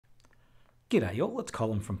G'day all, it's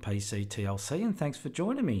Colin from PCTLC and thanks for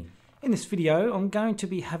joining me. In this video I'm going to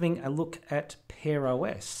be having a look at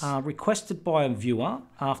PearOS. Requested by a viewer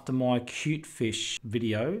after my cute fish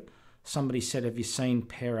video. Somebody said, have you seen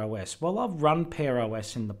PearOS? Well, I've run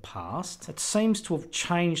PearOS in the past. It seems to have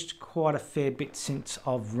changed quite a fair bit since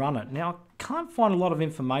I've run it. Now, I can't find a lot of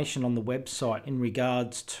information on the website in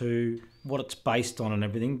regards to what it's based on and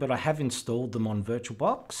everything, but I have installed them on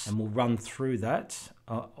VirtualBox and we'll run through that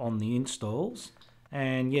on the installs.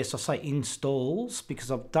 And yes, I say installs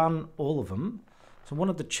because I've done all of them. So I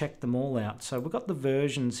wanted to check them all out. So we've got the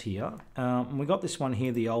versions here. And we got this one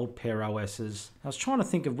here, the old PearOSs. I was trying to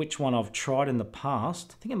think of which one I've tried in the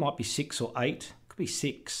past. I think it might be 6 or 8. Could be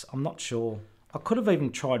 6. I'm not sure. I could have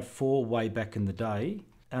even tried 4 way back in the day.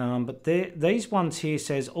 But these ones here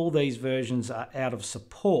says all these versions are out of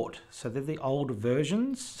support. So they're the older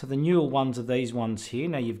versions. So the newer ones are these ones here.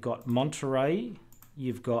 Now you've got Monterey.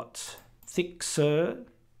 You've got Thick Sur.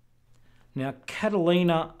 Now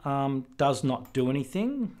Catalina does not do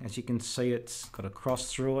anything. As you can see, it's got a cross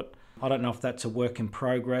through it. I don't know if that's a work in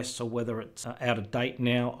progress or whether it's out of date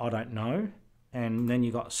now. I don't know. And then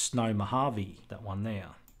you've got Snow Mojave, that one there.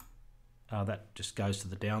 That just goes to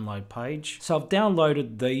the download page. So I've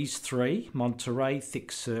downloaded these 3, Monterey,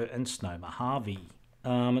 Thick Sur and Snow Mojave.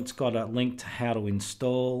 It's got a link to how to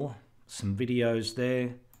install, some videos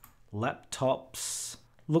there, laptops.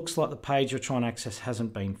 Looks like the page you're trying to access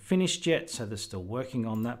hasn't been finished yet, so they're still working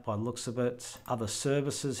on that by the looks of it. Other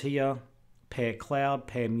services here, Pear Cloud,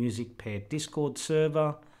 Pear Music, Pear Discord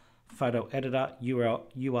server, photo editor, URL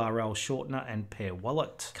shortener and Pear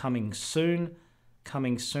Wallet. Coming soon.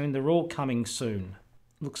 Coming soon. They're all coming soon.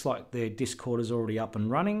 Looks like their Discord is already up and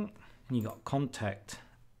running. And you got contact,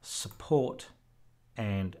 support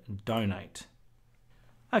and donate.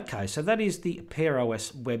 Okay, so that is the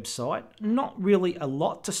PearOS website. Not really a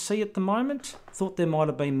lot to see at the moment. Thought there might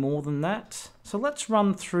have been more than that. So let's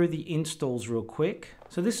run through the installs real quick.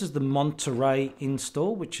 So this is the Monterey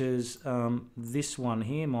install, which is this one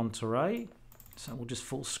here, Monterey. So we'll just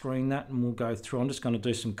full screen that and we'll go through. I'm just going to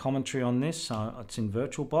do some commentary on this. So it's in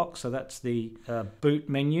VirtualBox. So that's the boot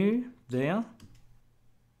menu there.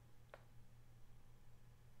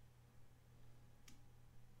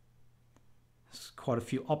 Quite a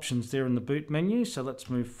few options there in the boot menu, so let's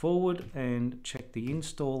move forward and check the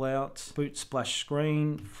install out. Boot splash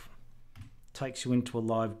screen takes you into a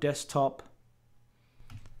live desktop.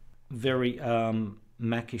 Very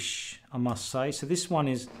Mac-ish, I must say. So this one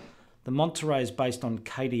is, the Monterey is based on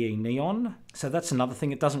KDE Neon. So that's another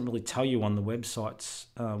thing, it doesn't really tell you on the websites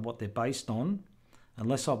what they're based on,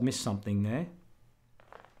 unless I've missed something there.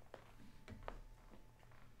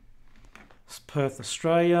 It's Perth,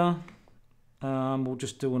 Australia. We'll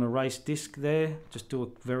just do an erase disk there, just do a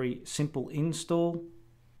very simple install.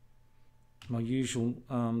 My usual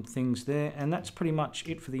things there, and that's pretty much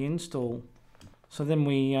it for the install. So then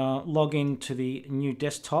we log into the new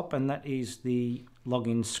desktop, and that is the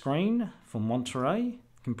login screen for Monterey. You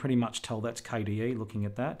can pretty much tell that's KDE looking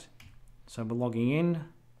at that. So we're logging in.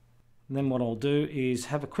 And then what I'll do is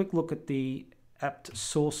have a quick look at the apt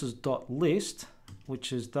sources.list,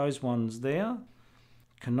 which is those ones there.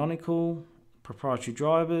 Canonical, proprietary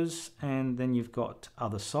drivers, and then you've got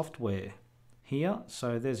other software here.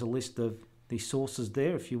 So there's a list of the sources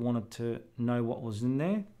there if you wanted to know what was in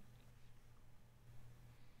there.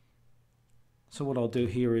 So what I'll do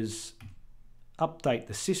here is update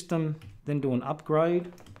the system, then do an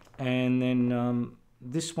upgrade, and then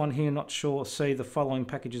this one here, not sure, see the following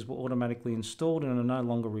packages were automatically installed and are no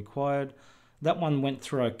longer required. That one went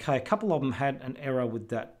through okay. A couple of them had an error with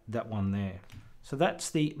that one there. So that's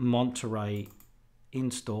the Monterey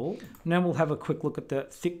install. Now we'll have a quick look at the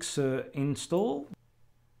Thick Sur install.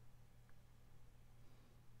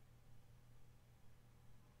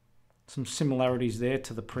 Some similarities there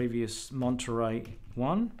to the previous Monterey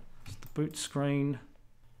one. It's the boot screen.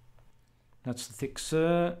 That's the Thick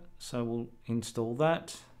Sur. So we'll install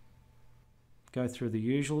that. Go through the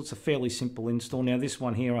usual. It's a fairly simple install. Now this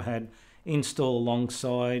one here I had install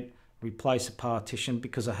alongside, replace a partition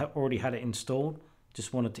because I already had it installed.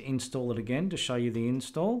 Just wanted to install it again to show you the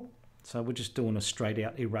install. So we're just doing a straight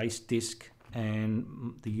out erase disk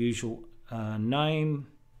and the usual name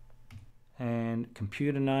and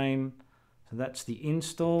computer name. So that's the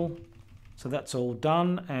install. So that's all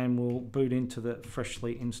done, and we'll boot into the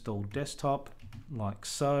freshly installed desktop like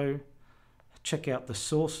so. Check out the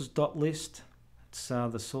sources.list. It's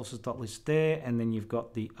the sources.list there, and then you've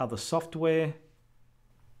got the other software.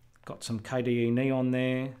 Got some KDE Neon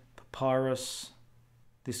there, Papyrus,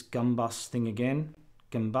 this Gumbus thing again,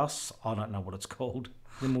 Gumbus, I don't know what it's called.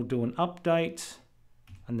 Then we'll do an update,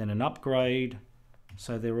 and then an upgrade.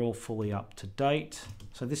 So they're all fully up to date.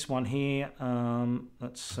 So this one here,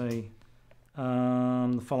 let's see.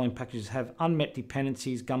 The following packages have unmet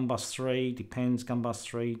dependencies, Gumbus 3, depends, Gumbus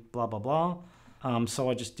 3, blah, blah, blah. So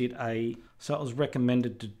I just did so it was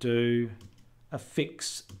recommended to do a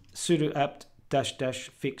fix sudo apt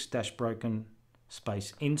 -- fix -- broken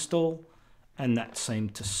space install. And that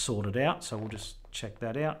seemed to sort it out. So we'll just check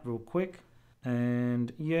that out real quick.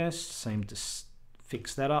 And yes, seemed to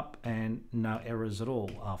fix that up and no errors at all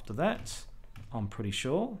after that, I'm pretty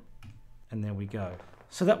sure. And there we go.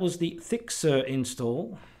 So that was the Thixer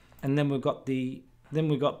install. And then we've got the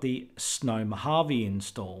Snow Mojave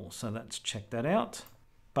install. So let's check that out.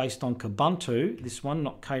 Based on Kubuntu, this one,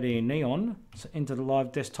 not KDE Neon. So into the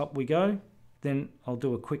live desktop we go. Then I'll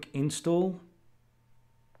do a quick install.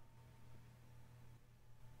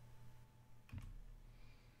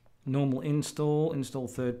 Normal install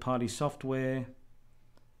third-party software,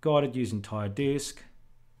 guided use entire disk,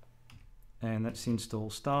 and that's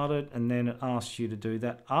install started. And then it asks you to do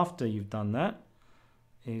that after you've done that,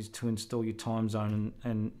 is to install your time zone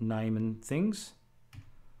and name and things.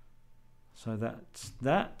 So that's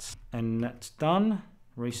that, and that's done.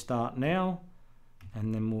 Restart now,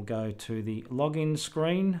 and then we'll go to the login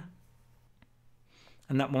screen.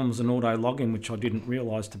 And that one was an auto login, which I didn't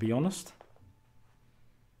realize, to be honest.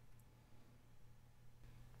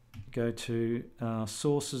 Go to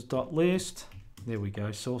sources.list. There we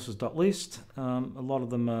go, sources.list. A lot of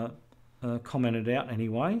them are commented out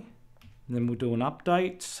anyway. And then we'll do an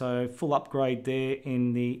update. So full upgrade there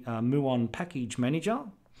in the Muon package manager.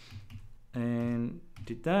 And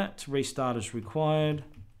did that. Restart is required.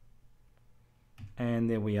 And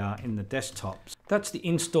there we are in the desktops. That's the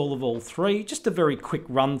install of all three. Just a very quick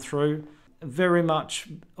run through. Very much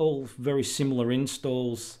all very similar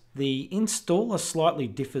installs. The installer slightly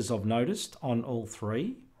differs, I've noticed, on all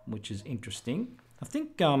three, which is interesting. I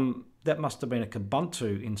think that must have been a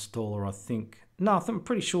Kubuntu installer, I think. No, I'm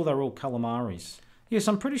pretty sure they're all Calamaris. Yes,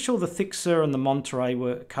 I'm pretty sure the Thixer and the Monterey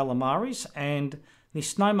were Calamaris, and the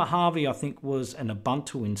Snow Mojave, I think, was an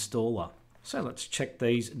Ubuntu installer. So let's check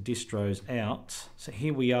these distros out. So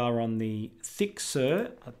here we are on the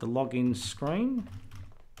Thixer at the login screen.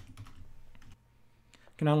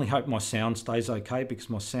 Can only hope my sound stays okay, because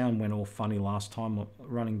my sound went all funny last time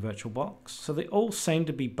running VirtualBox. So they all seem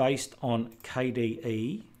to be based on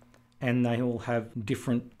KDE, and they all have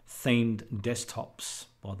different themed desktops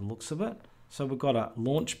by the looks of it. So we've got a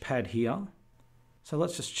launch pad here. So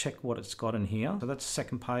let's just check what it's got in here. So that's the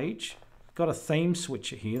second page. Got a theme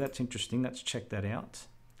switcher here. That's interesting. Let's check that out.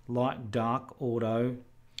 Light, dark, auto,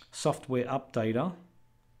 software updater,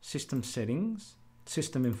 system settings,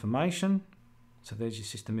 system information. So there's your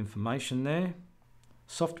system information there.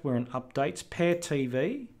 Software and updates, pair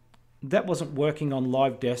TV. That wasn't working on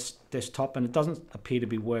live desktop, and it doesn't appear to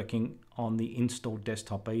be working on the installed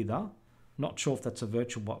desktop either. Not sure if that's a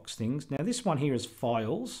VirtualBox thing. Now this one here is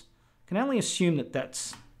files. Can only assume that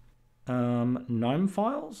that's GNOME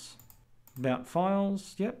files. About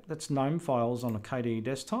files, yep, that's GNOME files on a KDE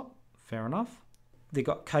desktop. Fair enough. They've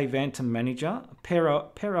got Kvantum Manager,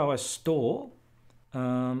 PearOS Store.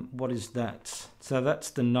 What is that? So that's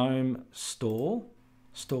the GNOME store.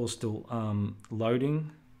 Store's still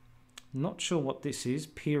loading. Not sure what this is.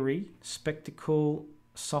 PearOS, Spectacle,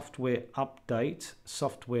 Software Update,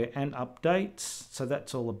 Software and Updates. So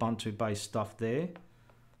that's all Ubuntu based stuff there.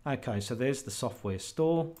 Okay, so there's the software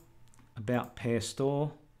store. About Pear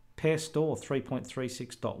Store. Pear Store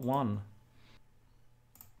 3.36.1.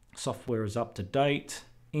 Software is up to date.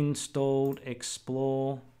 Installed,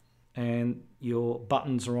 explore. And your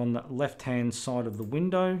buttons are on the left hand side of the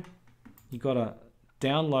window. You've got a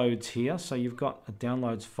downloads here, so you've got a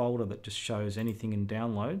downloads folder that just shows anything in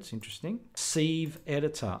downloads. Interesting. Sieve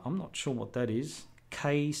editor, I'm not sure what that is.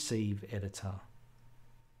 Sieve editor.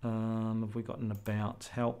 Have we got an about,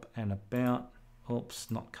 help and about? Oops,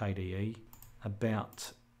 not KDE.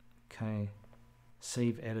 About,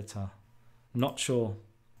 Sieve editor. Not sure.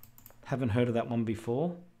 Haven't heard of that one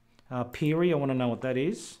before. Peary, I want to know what that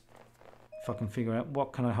is. If I can figure out,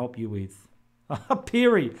 what can I help you with?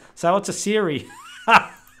 Peary, so it's a Siri.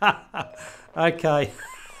 Okay.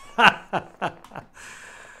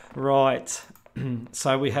 Right.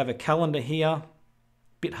 So we have a calendar here.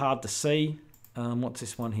 Bit hard to see. What's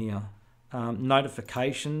this one here?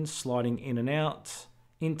 Notifications sliding in and out.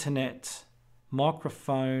 Internet,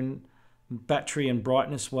 microphone, battery and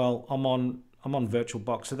brightness. Well, I'm on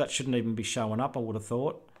VirtualBox, so that shouldn't even be showing up, I would have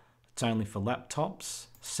thought. It's only for laptops.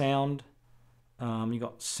 Sound. You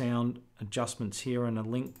got sound adjustments here and a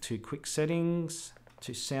link to quick settings,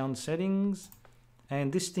 to sound settings.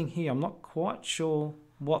 And this thing here, I'm not quite sure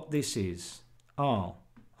what this is. Oh,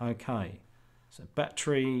 okay. So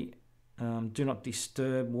battery, do not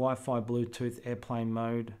disturb, Wi-Fi, Bluetooth, airplane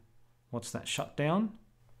mode. What's that? Shutdown?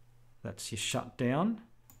 That's your shutdown.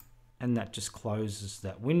 And that just closes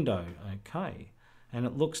that window. Okay. And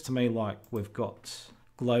it looks to me like we've got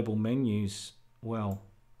global menus. Well,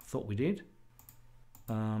 I thought we did.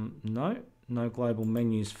 No global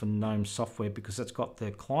menus for GNOME software because that's got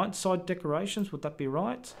the client-side decorations. Would that be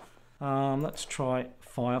right? Let's try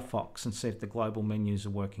Firefox and see if the global menus are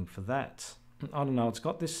working for that. I don't know. It's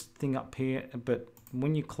got this thing up here, but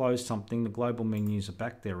when you close something, the global menus are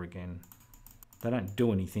back there again. They don't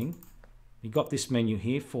do anything. You got this menu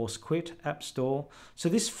here, force quit, App Store. So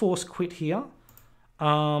this force quit here,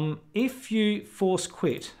 if you force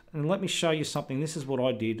quit, and let me show you something. This is what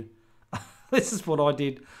I did. This is what I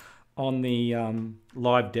did on the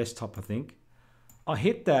live desktop, I think. I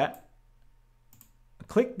hit that,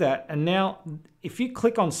 click that, and now if you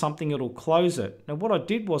click on something, it'll close it. Now what I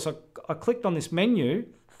did was I clicked on this menu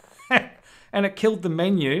and it killed the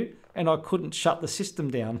menu and I couldn't shut the system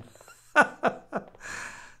down.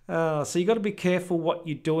 So you got to be careful what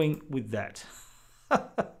you're doing with that.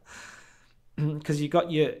 Because you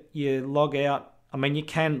got your log out. I mean, you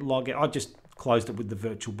can log out. I just closed it with the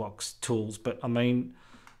VirtualBox tools, but I mean,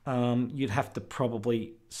 you'd have to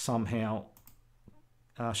probably somehow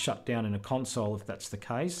shut down in a console if that's the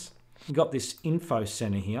case. You got this info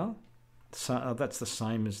center here. So that's the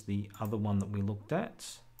same as the other one that we looked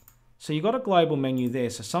at. So you got a global menu there.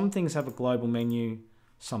 So some things have a global menu,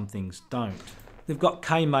 some things don't. They've got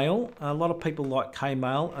Kmail. A lot of people like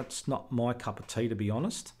Kmail. It's not my cup of tea, to be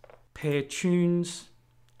honest. Pair tunes.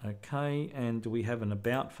 Okay, and do we have an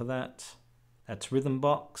about for that? That's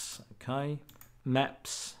Rhythmbox. Okay.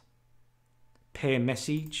 Maps. Pair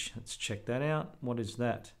message. Let's check that out. What is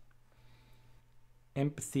that?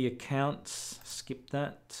 Empathy accounts. Skip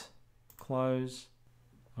that. Close.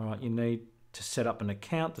 All right, you need to set up an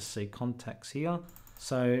account to see contacts here.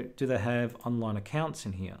 So do they have online accounts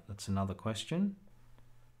in here? That's another question.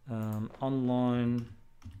 Online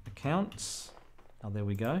accounts. Oh, there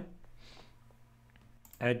we go.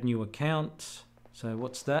 Add new account. So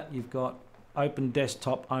what's that? You've got Open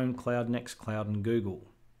Desktop, Own Cloud, Nextcloud, and Google.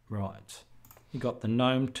 Right. You got the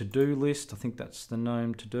GNOME to-do list. I think that's the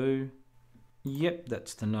GNOME to-do. Yep,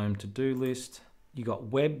 that's the GNOME to-do list. You got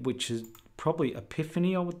web, which is probably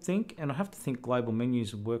Epiphany, I would think. And I have to think global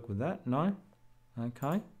menus would work with that. No?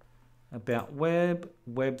 Okay. About web,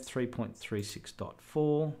 web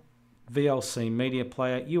 3.36.4, VLC media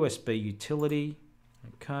player, USB utility.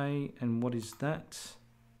 Okay, and what is that?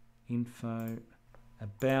 Info,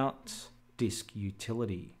 about, disk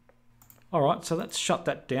utility. All right, so let's shut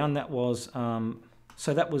that down. That was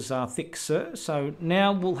Thick Sir. So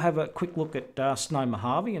now we'll have a quick look at Snow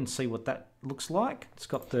Mojave and see what that looks like. It's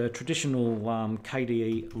got the traditional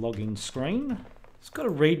KDE login screen. It's got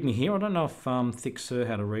a README here. I don't know if Thick Sir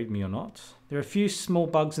had a README or not. There are a few small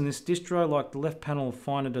bugs in this distro, like the left panel of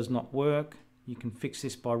Finder does not work. You can fix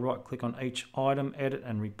this by right-click on each item, edit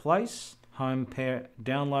and replace. Home, pair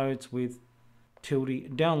downloads with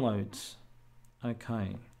tilde downloads.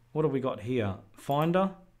 Okay, what have we got here?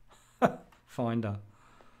 Finder. Finder.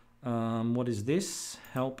 What is this?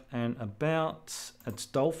 Help and about. It's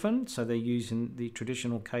Dolphin, so they're using the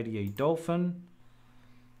traditional KDE Dolphin.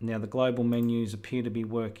 Now the global menus appear to be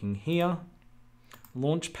working here.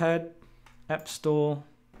 Launchpad, App Store.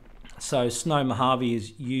 So Snow Mojave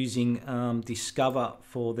is using Discover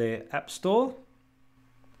for their App Store.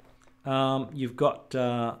 You've got,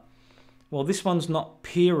 well, this one's not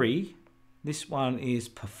Peary. This one is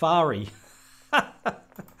Pafari.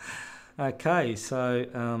 Okay,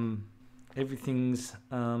 so everything's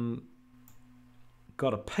got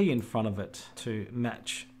a P in front of it to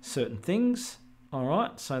match certain things. All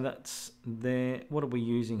right, so that's there. What are we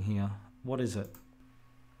using here? What is it?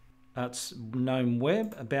 It's GNOME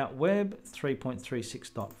Web, About Web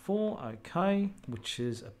 3.36.4, okay, which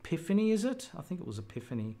is Epiphany, is it? I think it was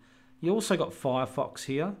Epiphany. You also got Firefox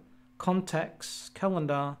here, Contacts,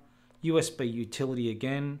 Calendar, USB utility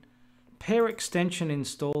again, Pair extension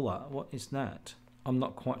installer. What is that? I'm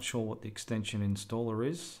not quite sure what the extension installer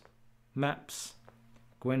is. Maps,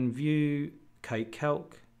 GwenView,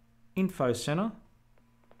 KCalc, Info Center,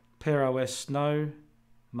 PearOS Snow,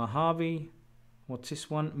 Mojave. What's this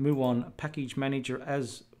one? Muon Package Manager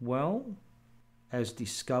as well as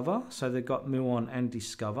Discover. So they've got Muon and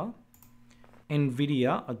Discover.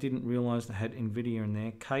 NVIDIA. I didn't realize they had NVIDIA in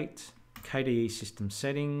there. Kate. KDE System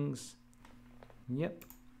Settings. Yep.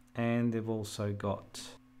 And they've also got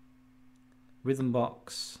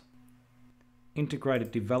Rhythmbox.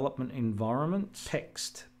 Integrated Development Environment.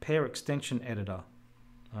 Text. Pair Extension Editor.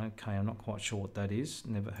 Okay, I'm not quite sure what that is.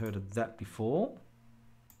 Never heard of that before.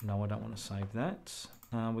 No, I don't want to save that.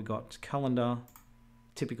 We got calendar,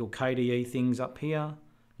 typical KDE things up here.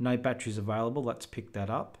 No batteries available. Let's pick that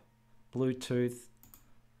up. Bluetooth,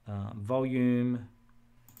 volume,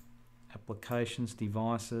 applications,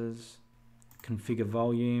 devices, configure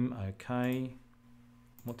volume. Okay.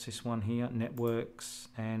 What's this one here? Networks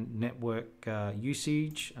and network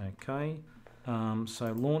usage. Okay.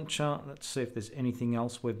 So launcher. Let's see if there's anything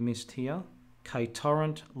else we've missed here.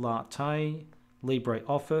 KTorrent, Latte,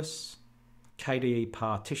 LibreOffice, KDE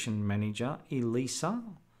Partition Manager, Elisa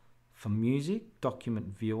for music,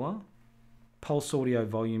 document viewer, Pulse Audio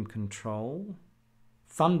volume control,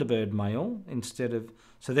 Thunderbird Mail instead of,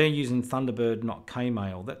 so they're using Thunderbird, not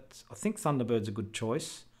Kmail. That's, I think Thunderbird's a good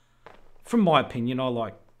choice. From my opinion, I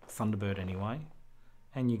like Thunderbird anyway.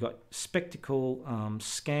 And you got Spectacle,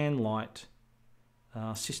 Scan Light,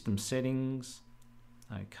 system settings.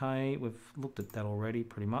 Okay, we've looked at that already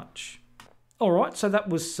pretty much. All right, so that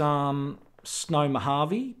was Snow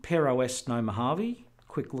Mojave, PearOS Snow Mojave.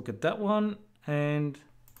 Quick look at that one, and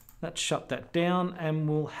let's shut that down, and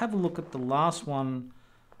we'll have a look at the last one,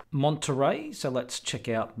 Monterey. So let's check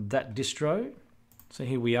out that distro. So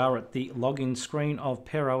here we are at the login screen of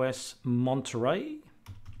PearOS Monterey.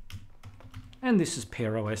 And this is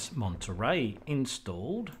PearOS Monterey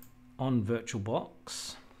installed on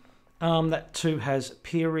VirtualBox. That too has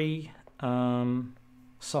Peary,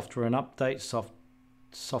 software and update,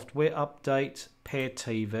 software update, Pear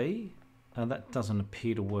TV. That doesn't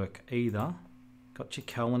appear to work either. Got your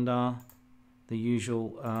calendar, the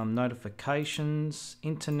usual notifications,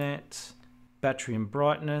 internet, battery and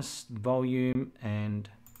brightness, volume, and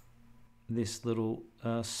this little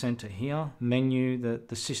center here, menu,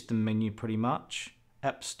 the system menu pretty much,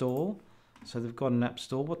 App Store. So they've got an App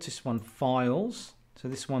Store. What's this one? Files. So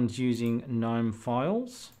this one's using GNOME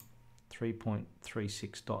Files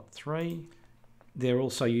 3.36.3. They're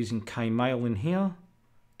also using Kmail in here,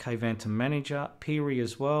 Kvantum Manager, Peary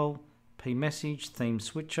as well, pMessage, Theme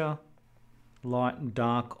Switcher, Light and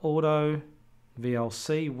Dark Auto,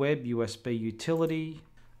 VLC, Web, USB Utility,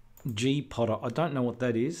 Gpotter. I don't know what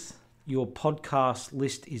that is. Your podcast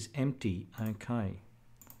list is empty. Okay.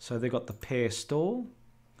 So they've got the Pear Store.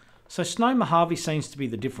 So Snow Mojave seems to be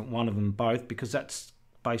the different one of them both, because that's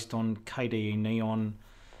based on KDE Neon,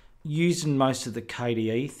 using most of the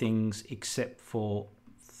KDE things except for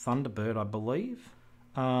Thunderbird, I believe.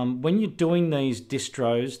 When you're doing these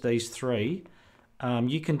distros, these three,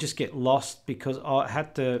 you can just get lost, because I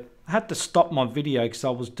had to stop my video because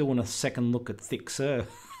I was doing a second look at Thick Sur.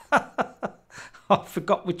 I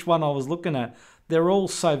forgot which one I was looking at. They're all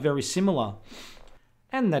so very similar.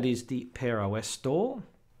 And that is the PearOS store.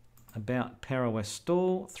 About PearOS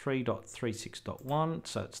store 3.36.1.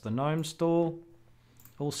 So it's the GNOME store.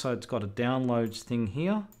 Also, it's got a downloads thing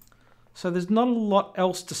here. So there's not a lot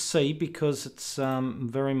else to see, because it's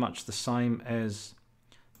very much the same as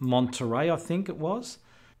Monterey, I think it was.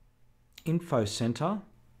 Info Center,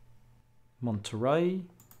 Monterey.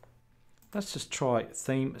 Let's just try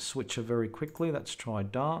Theme Switcher very quickly. Let's try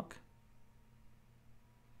Dark.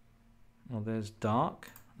 Well, there's Dark.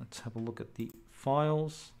 Let's have a look at the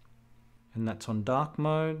files. And that's on dark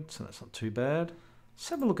mode, so that's not too bad. Let's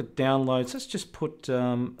have a look at downloads. Let's just put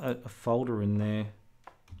a folder in there.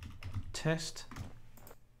 Test.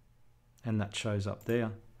 And that shows up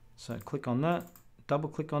there. So click on that, double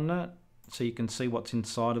click on that, so you can see what's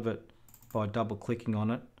inside of it by double clicking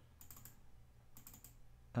on it.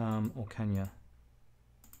 Or can you?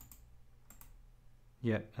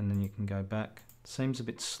 Yep, and then you can go back. Seems a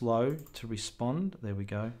bit slow to respond. There we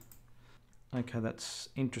go. Okay, that's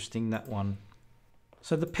interesting, that one.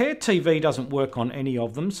 So the Pear TV doesn't work on any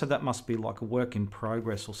of them, so that must be like a work in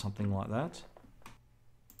progress or something like that.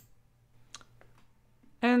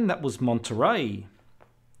 And that was Monterey.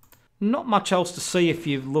 Not much else to see if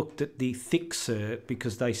you've looked at the Thick Sur,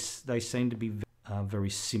 because they seem to be very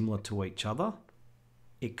similar to each other,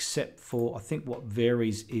 except for, I think what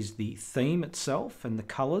varies is the theme itself and the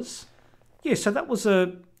colors. Yeah, so that was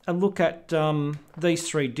a look at these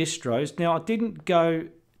three distros. Now, I didn't go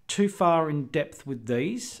too far in depth with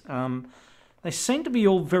these. They seem to be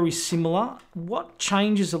all very similar. What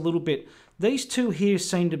changes a little bit, these two here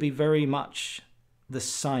seem to be very much the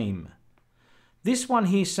same. This one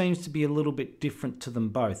here seems to be a little bit different to them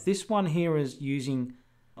both. This one here is using,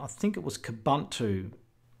 I think it was Kubuntu.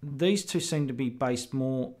 These two seem to be based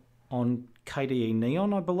more on KDE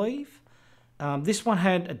Neon, I believe. This one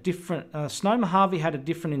had a different, Snow Mojave had a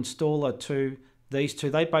different installer to these two.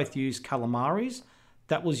 They both use Calamaris.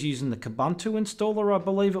 That was using the Kubuntu installer, I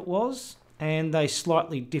believe it was. and they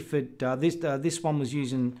slightly differed. This one was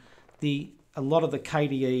using a lot of the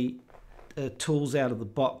KDE tools out of the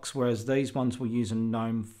box, whereas these ones were using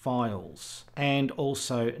GNOME files and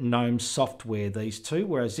also GNOME software, these two,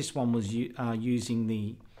 whereas this one was using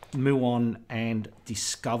the Muon and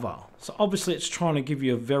Discover. So obviously it's trying to give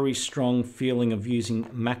you a very strong feeling of using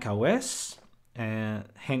Mac OS,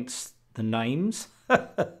 hence the names,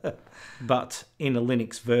 but in a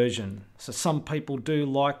Linux version. So some people do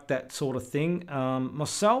like that sort of thing.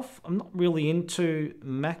 Myself, I'm not really into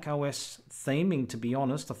Mac OS theming, to be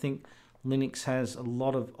honest. I think Linux has a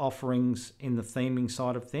lot of offerings in the theming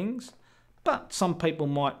side of things, but some people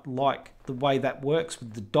might like the way that works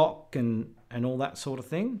with the dock and all that sort of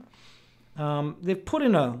thing. They've put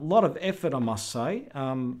in a lot of effort, I must say,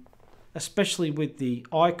 especially with the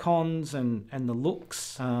icons and the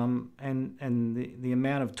looks and the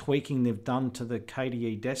amount of tweaking they've done to the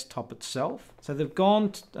KDE desktop itself. So they've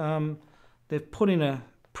they've put in a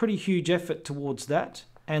pretty huge effort towards that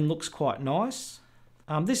and looks quite nice.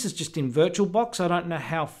 This is just in VirtualBox. I don't know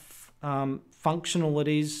how functional it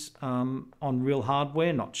is on real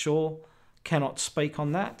hardware, not sure. Cannot speak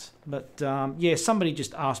on that. But yeah, somebody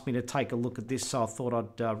just asked me to take a look at this, so I thought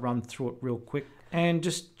I'd run through it real quick and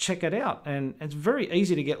just check it out. And it's very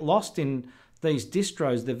easy to get lost in these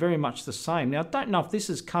distros. They're very much the same. Now, I don't know if this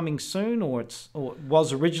is coming soon or it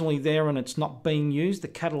was originally there and it's not being used. The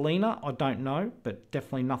Catalina, I don't know, but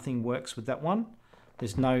definitely nothing works with that one.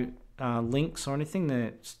 There's no links or anything.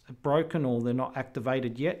 They're broken or they're not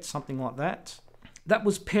activated yet, something like that. That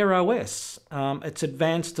was PearOS. It's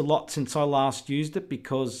advanced a lot since I last used it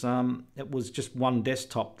because it was just one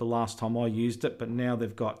desktop the last time I used it, but now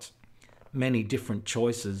they've got many different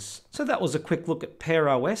choices. So that was a quick look at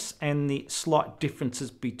PearOS and the slight differences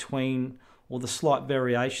between, or the slight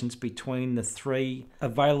variations between the three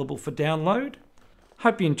available for download.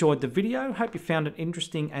 Hope you enjoyed the video, hope you found it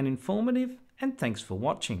interesting and informative, and thanks for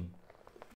watching.